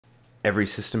Every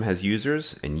system has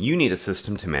users, and you need a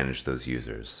system to manage those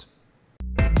users.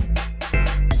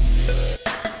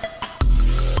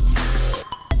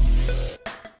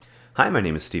 Hi, my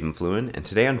name is Stephen Fluin, and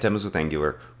today on Demos with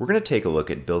Angular, we're going to take a look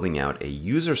at building out a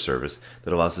user service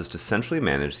that allows us to centrally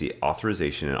manage the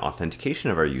authorization and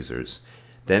authentication of our users.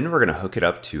 Then we're going to hook it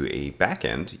up to a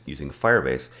backend using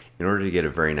Firebase in order to get a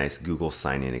very nice Google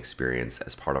sign-in experience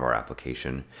as part of our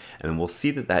application. And then we'll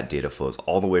see that that data flows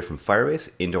all the way from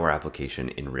Firebase into our application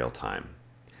in real time.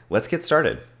 Let's get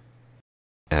started.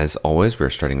 As always, we're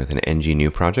starting with an ng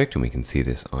new project, and we can see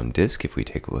this on disk if we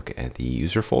take a look at the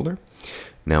user folder.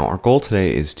 Now, our goal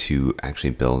today is to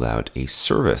actually build out a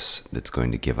service that's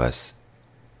going to give us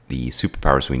the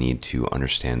superpowers we need to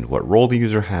understand what role the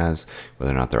user has,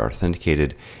 whether or not they're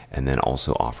authenticated, and then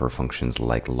also offer functions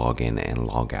like login and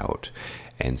logout.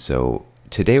 And so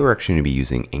today we're actually going to be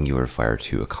using Angular Fire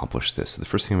to accomplish this. So the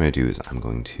first thing I'm going to do is I'm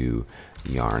going to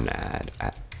yarn add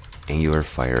Angular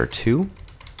Fire 2,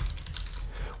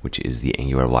 which is the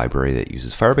Angular library that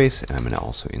uses Firebase, and I'm going to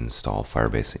also install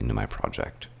Firebase into my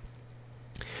project.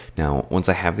 Now, once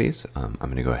I have these, I'm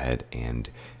going to go ahead and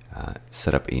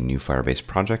set up a new Firebase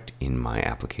project in my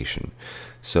application.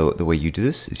 So the way you do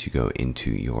this is you go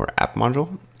into your app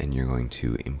module, and you're going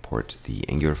to import the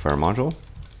Angular Fire module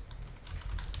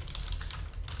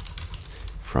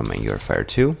from Angular Fire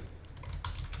 2.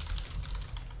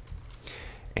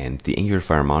 And the Angular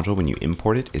Fire module, when you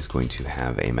import it, is going to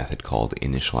have a method called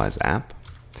initializeApp.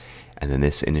 And then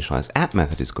this initializeApp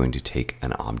method is going to take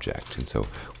an object. And so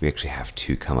we actually have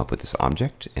to come up with this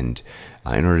object. And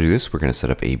in order to do this, we're going to set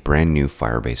up a brand new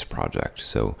Firebase project.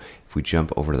 So if we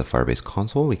jump over to the Firebase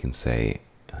console, we can say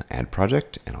add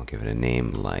project, and I'll give it a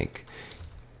name like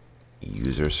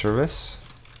user service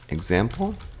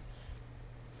example.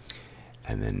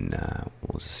 And then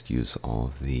we'll just use all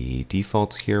of the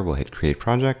defaults here. We'll hit create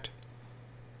project.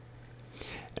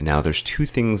 And now there's two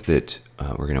things that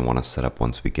we're going to want to set up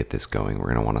once we get this going. We're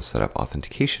going to want to set up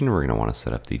authentication. We're going to want to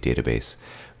set up the database.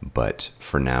 But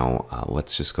for now,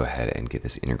 let's just go ahead and get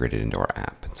this integrated into our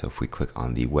app. And so if we click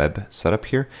on the web setup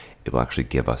here, it will actually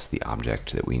give us the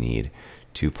object that we need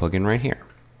to plug in right here.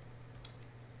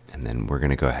 And then we're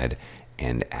going to go ahead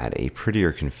and add a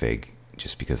prettier config,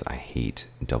 just because I hate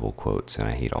double quotes and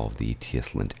I hate all of the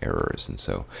TS-lint errors. And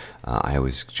so I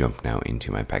always jump now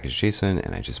into my package.json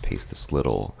and I just paste this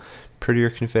little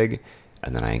prettier config,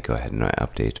 and then I go ahead and I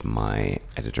update my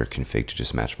editor config to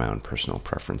just match my own personal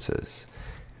preferences.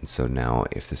 And so now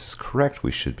if this is correct,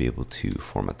 we should be able to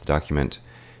format the document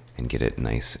and get it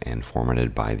nice and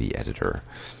formatted by the editor.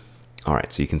 All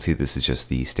right, so you can see this is just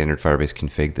the standard Firebase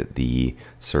config that the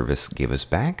service gave us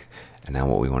back. And now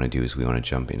what we want to do is we want to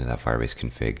jump into that Firebase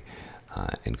config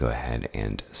and go ahead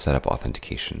and set up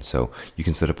authentication. So you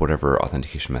can set up whatever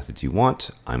authentication methods you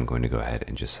want. I'm going to go ahead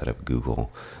and just set up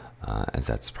Google, as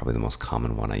that's probably the most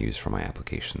common one I use for my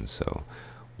application. So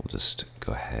we'll just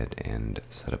go ahead and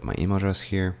set up my email address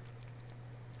here.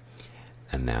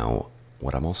 And now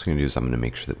what I'm also going to do is I'm going to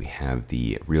make sure that we have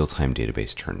the real-time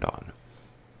database turned on.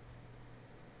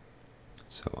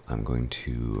 So I'm going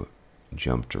to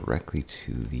jump directly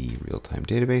to the real-time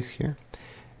database here.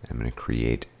 I'm going to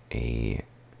create a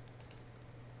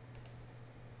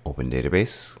open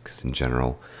database, because in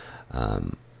general, I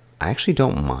actually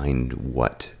don't mind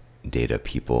what data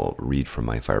people read from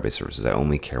my Firebase services. I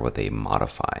only care what they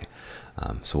modify.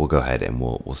 So we'll go ahead and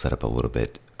we'll set up a little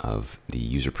bit of the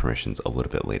user permissions a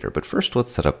little bit later. But first,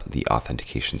 let's set up the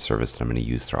authentication service that I'm going to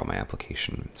use throughout my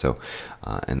application. So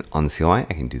and on the CLI,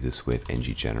 I can do this with ng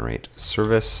generate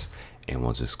service, and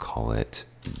we'll just call it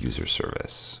user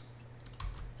service.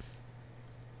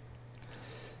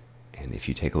 And if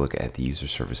you take a look at the user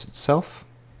service itself,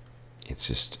 it's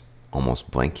just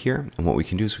almost blank here. And what we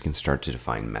can do is we can start to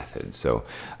define methods. So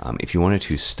if you wanted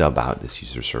to stub out this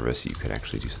user service, you could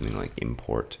actually do something like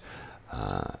import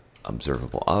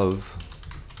observable of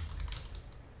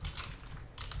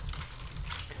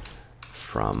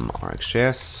from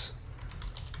RxJS.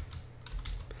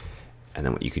 And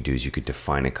then what you could do is you could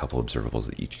define a couple observables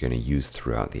that you're going to use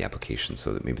throughout the application.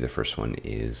 So that maybe the first one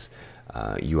is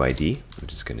UID,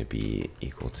 which is going to be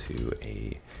equal to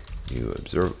a new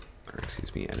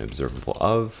an observable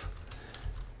of.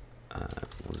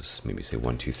 We'll just maybe say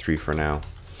 1, 2, 3 for now,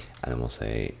 and then we'll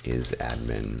say is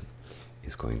admin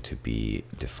is going to be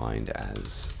defined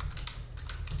as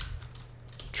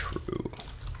true.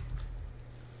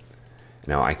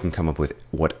 Now I can come up with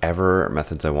whatever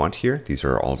methods I want here. These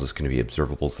are all just going to be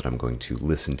observables that I'm going to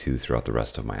listen to throughout the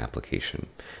rest of my application.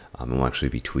 And we'll actually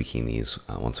be tweaking these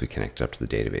once we connect it up to the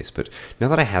database. But now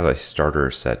that I have a starter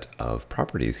set of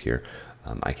properties here,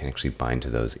 I can actually bind to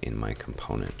those in my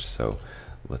component. So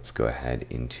let's go ahead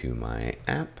into my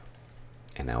app.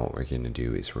 And now what we're going to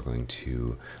do is we're going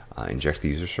to inject the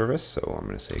user service. So I'm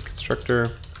going to say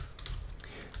constructor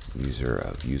user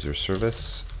of user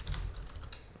service.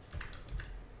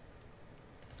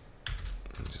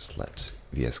 And just let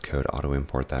VS Code auto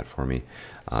import that for me.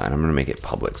 And I'm going to make it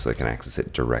public so I can access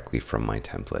it directly from my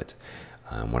template.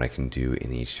 What I can do in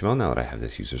the HTML now that I have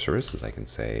this user service is I can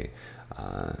say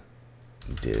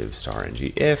div star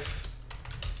ng if.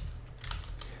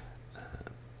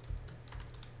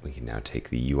 We can now take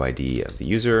the UID of the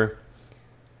user.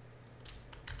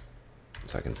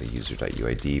 So I can say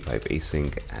user.uid pipe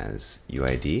async as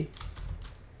UID.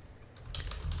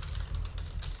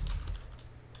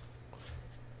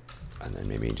 And then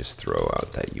maybe just throw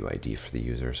out that UID for the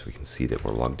user so we can see that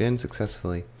we're logged in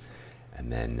successfully.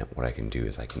 And then what I can do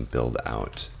is I can build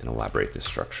out and elaborate the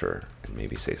structure and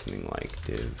maybe say something like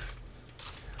div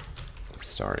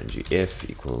star ng if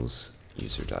equals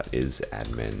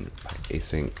user.isAdmin by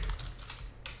async.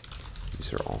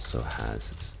 User also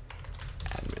has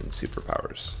admin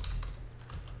superpowers.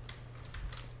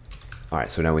 All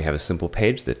right, so now we have a simple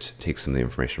page that takes some of the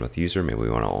information about the user. Maybe we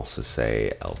want to also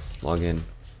say else login.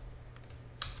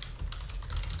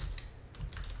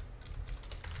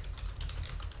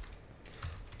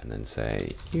 And then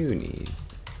say you need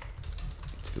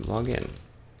to log in.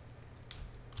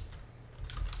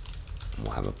 And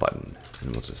we'll have a button,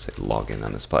 and we'll just say login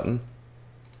on this button.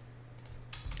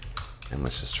 And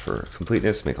let's just, for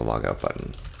completeness, make a logout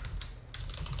button.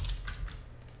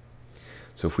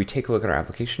 So if we take a look at our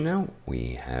application now,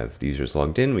 we have the users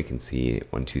logged in. We can see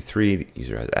 1, 2, 3, the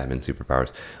user has admin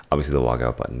superpowers. Obviously the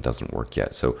logout button doesn't work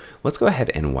yet. So let's go ahead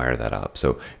and wire that up.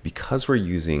 So because we're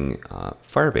using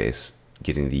Firebase,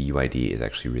 getting the UID is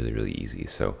actually really, really easy.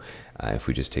 So if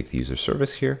we just take the user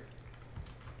service here,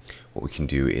 what we can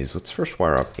do is let's first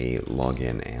wire up a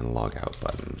login and logout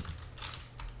button.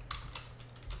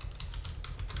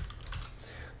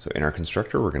 So in our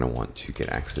constructor, we're going to want to get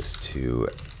access to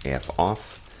AF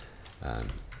auth.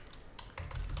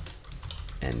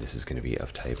 And this is going to be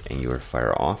of type Angular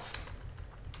Fire auth.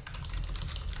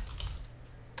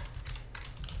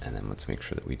 And then let's make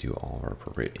sure that we do all of our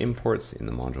appropriate imports in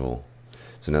the module.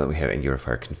 So now that we have Angular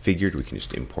Fire configured, we can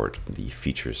just import the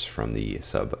features from the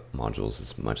sub modules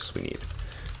as much as we need.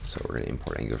 So we're going to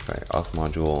import Angular Fire auth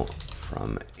module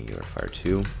from Angular Fire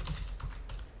 2.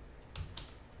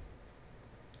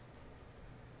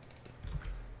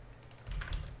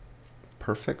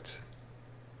 Perfect.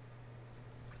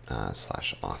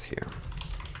 Slash auth here.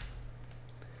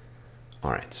 All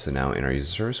right, so now in our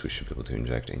user service, we should be able to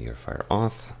inject Angular Fire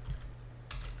auth.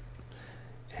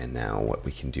 And now what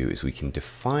we can do is we can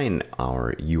define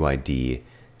our UID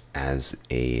as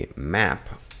a map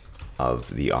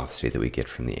of the auth state that we get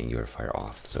from the Angular Fire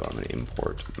auth. So I'm going to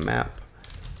import map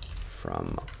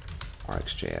from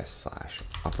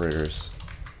rxjs/operators.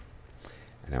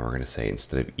 And now we're going to say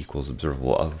instead of equals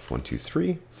observable of 1, 2,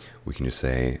 3, we can just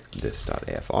say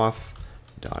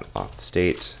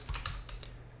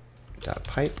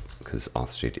this.afauth.authState.pipe, because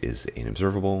authState is an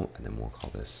observable, and then we'll call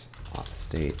this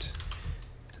authState.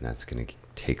 And that's going to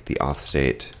take the auth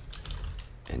state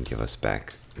and give us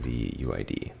back the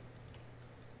UID.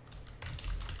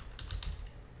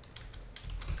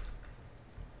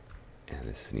 And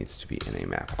this needs to be in a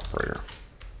map operator.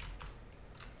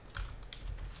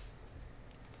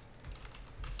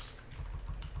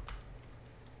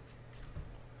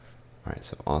 All right,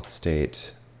 so auth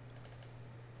state.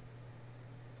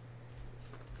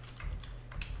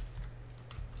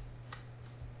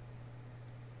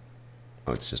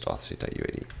 Oh, it's just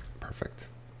authState.uid. Perfect.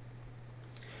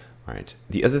 All right.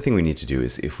 The other thing we need to do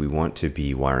is if we want to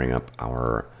be wiring up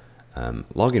our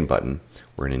login button,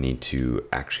 we're going to need to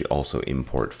actually also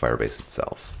import Firebase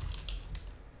itself.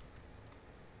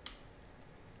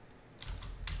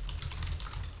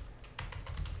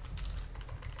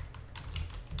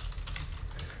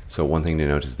 So one thing to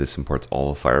note is this imports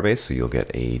all of Firebase, so you'll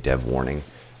get a dev warning.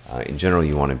 In general,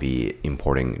 you want to be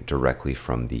importing directly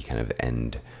from the kind of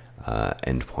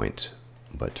endpoint,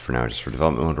 but for now, just for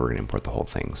development mode, we're going to import the whole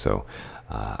thing. So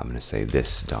I'm going to say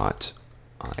this.afauth.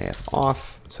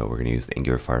 So we're going to use the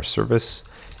Angular Fire service.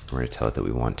 And we're going to tell it that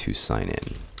we want to sign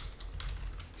in.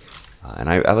 And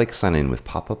I like sign in with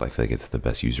pop-up. I feel like it's the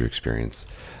best user experience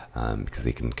because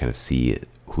they can kind of see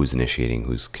who's initiating,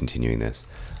 who's continuing this.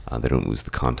 They don't lose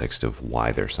the context of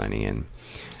why they're signing in.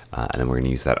 And then we're going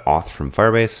to use that auth from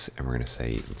Firebase, and we're going to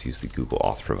say, let's use the Google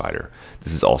Auth provider.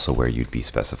 This is also where you'd be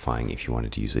specifying if you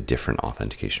wanted to use a different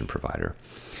authentication provider.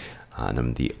 And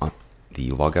then the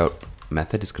logout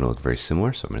method is going to look very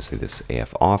similar. So I'm going to say this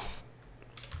AF auth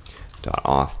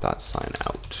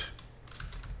user.auth.signout.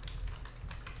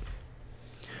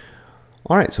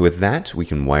 All right, so with that, we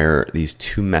can wire these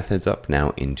two methods up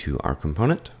now into our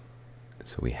component.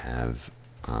 So we have,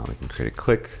 we can create a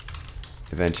click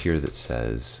event here that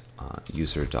says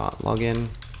user.login,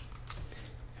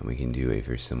 and we can do a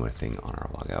very similar thing on our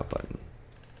logout button.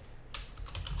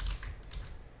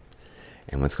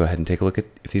 And let's go ahead and take a look at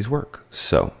if these work.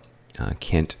 So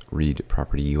can't read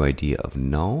property UID of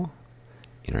null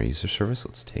in our user service.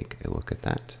 Let's take a look at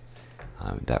that.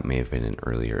 That may have been an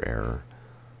earlier error.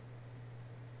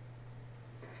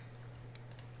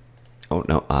 Oh,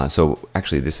 no. So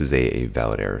actually, this is a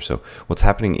valid error. So what's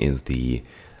happening is the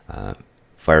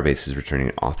Firebase is returning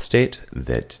an auth state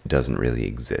that doesn't really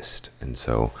exist. And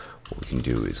so what we can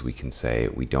do is we can say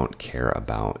we don't care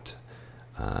about,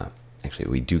 actually,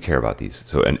 we do care about these.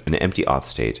 So an empty auth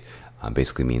state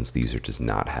basically means the user does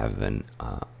not have a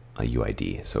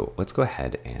UID. So let's go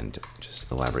ahead and just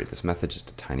elaborate this method just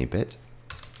a tiny bit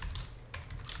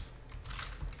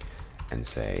and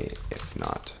say if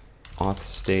not auth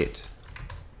state,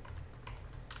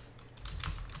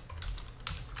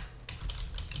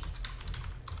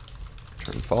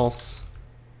 return false,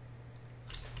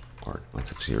 or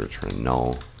let's actually return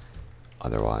null.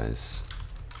 Otherwise,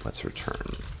 let's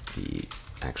return the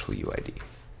actual UID.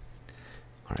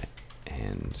 All right,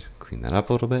 and clean that up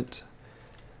a little bit.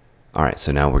 All right,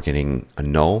 so now we're getting a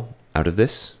null out of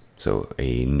this. So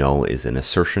a null is an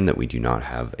assertion that we do not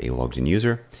have a logged in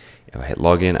user. If I hit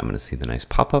login, I'm going to see the nice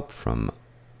pop-up from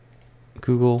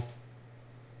Google.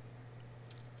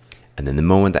 And then the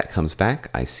moment that comes back,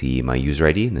 I see my user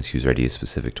ID, and this user ID is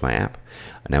specific to my app.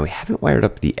 Now we haven't wired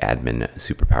up the admin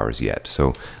superpowers yet,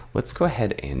 so let's go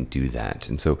ahead and do that.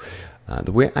 And so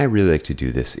the way I really like to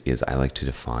do this is I like to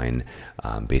define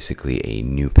basically a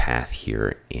new path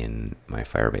here in my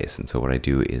Firebase. And so what I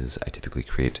do is I typically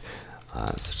create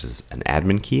such as an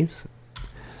admin keys.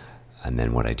 And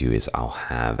then what I do is I'll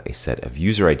have a set of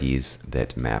user IDs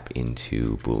that map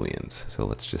into Booleans. So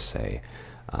let's just say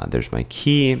there's my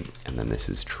key, and then this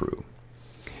is true.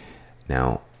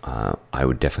 Now, I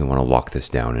would definitely want to lock this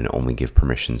down and only give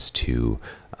permissions to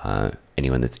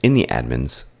anyone that's in the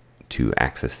admins to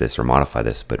access this or modify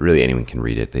this, but really anyone can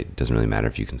read it. It doesn't really matter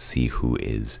if you can see who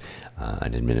is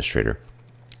an administrator.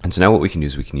 And so now what we can do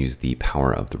is we can use the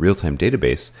power of the real-time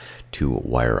database to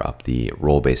wire up the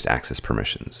role-based access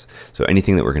permissions. So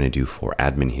anything that we're going to do for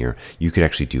admin here, you could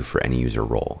actually do for any user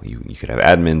role. You could have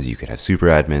admins, you could have super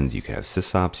admins, you could have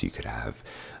sysops, you could have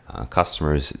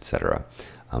customers, etc.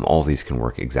 All of these can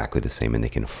work exactly the same, and they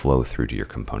can flow through to your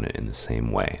component in the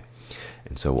same way.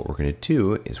 And so what we're going to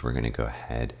do is we're going to go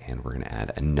ahead and we're going to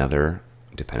add another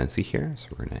dependency here. So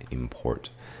we're going to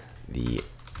import the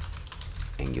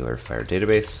Angular Fire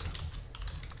database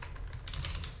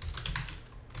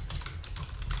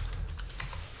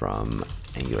from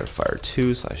Angular Fire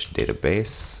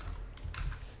 2/database.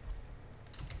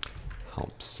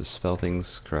 Helps to spell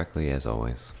things correctly as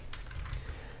always.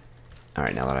 All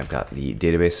right, now that I've got the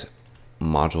database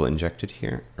module injected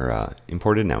here, or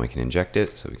imported, now we can inject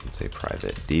it. So we can say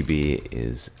private DB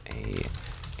is a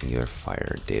Angular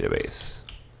Fire database.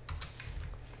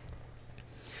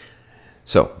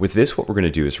 So with this, what we're going to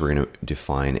do is we're going to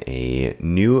define a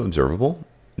new observable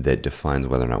that defines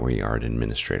whether or not we are an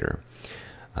administrator.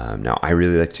 Now, I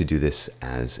really like to do this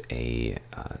as a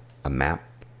map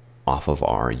off of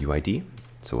our UID.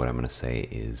 So what I'm going to say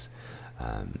is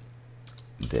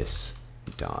this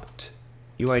dot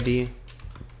UID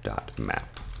dot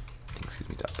map,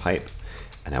 dot pipe.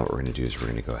 And now what we're going to do is we're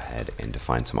going to go ahead and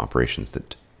define some operations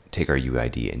that take our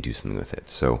UID and do something with it.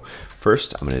 So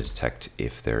first, I'm going to detect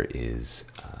if there is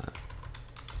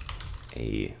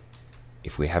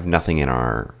if we have nothing in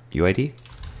our UID.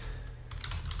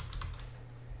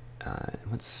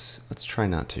 Let's try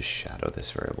not to shadow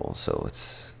this variable. So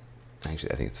let's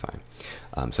actually, I think it's fine.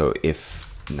 So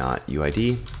if not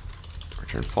UID,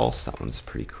 return false. That one's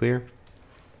pretty clear.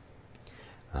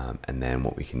 And then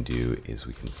what we can do is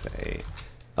we can say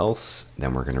else.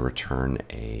 Then we're going to return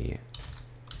a.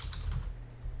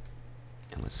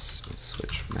 And let's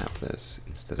switch map this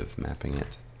instead of mapping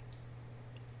it.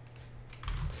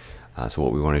 So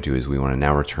what we want to do is we want to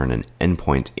now return an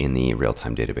endpoint in the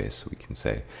real-time database. So we can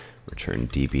say return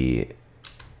db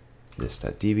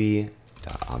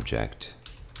this.db.object,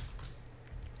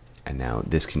 and now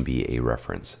this can be a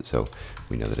reference. So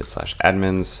we know that it's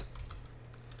 /admins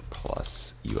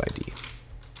plus UID.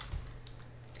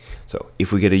 So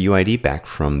if we get a UID back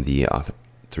from the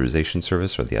authorization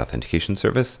service or the authentication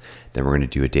service, then we're going to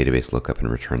do a database lookup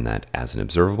and return that as an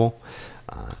observable.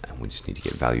 And we just need to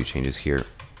get value changes here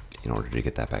in order to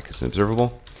get that back as an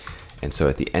observable. And so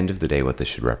at the end of the day, what this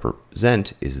should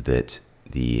represent is that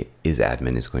the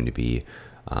isAdmin is going to be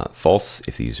false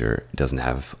if the user doesn't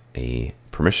have a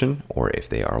permission or if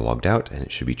they are logged out, and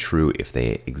it should be true if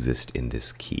they exist in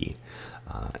this key.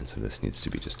 And so this needs to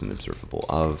be just an observable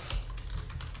of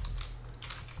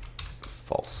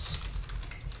false.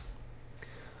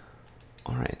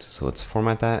 All right, so let's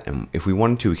format that. And if we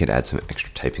wanted to, we could add some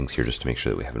extra typings here just to make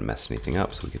sure that we haven't messed anything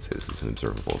up. So we could say this is an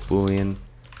observable Boolean.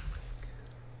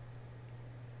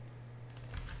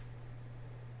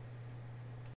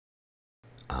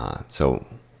 So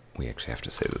we actually have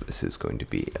to say that this is going to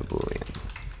be a Boolean.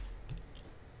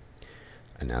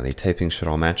 And now the typing should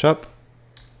all match up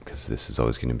because this is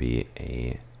always going to be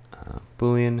a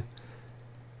Boolean.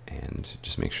 And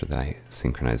just make sure that I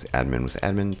synchronize admin with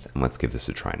admins. And let's give this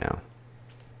a try now.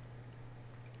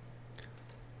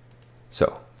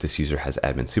 So this user has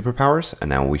admin superpowers, and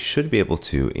now we should be able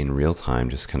to, in real time,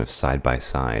 just kind of side by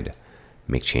side,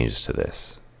 make changes to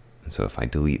this. And so if I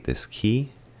delete this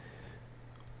key,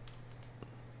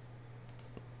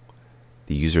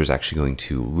 the user is actually going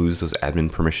to lose those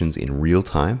admin permissions in real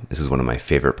time. This is one of my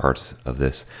favorite parts of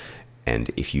this.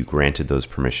 And if you granted those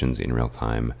permissions in real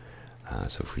time,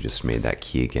 so if we just made that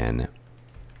key again,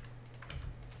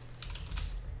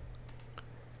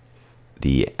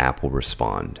 the app will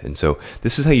respond. And so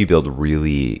this is how you build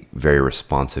really very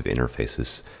responsive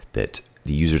interfaces that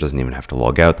the user doesn't even have to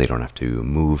log out. They don't have to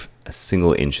move a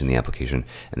single inch in the application,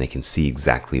 and they can see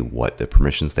exactly what the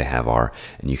permissions they have are,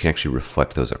 and you can actually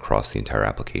reflect those across the entire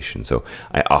application. So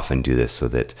I often do this so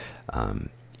that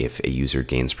if a user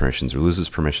gains permissions or loses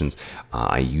permissions,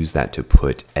 I use that to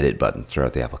put edit buttons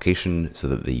throughout the application so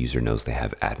that the user knows they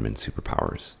have admin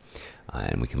superpowers.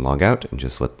 And we can log out and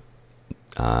just let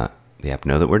the app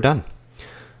know that we're done.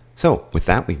 So with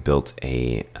that, we've built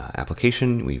a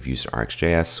application. We've used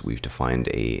RxJS. We've defined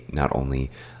not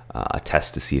only a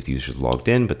test to see if the user is logged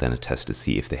in, but then a test to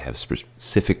see if they have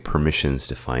specific permissions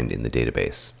defined in the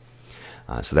database.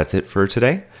 So that's it for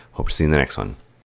today. Hope to see you in the next one.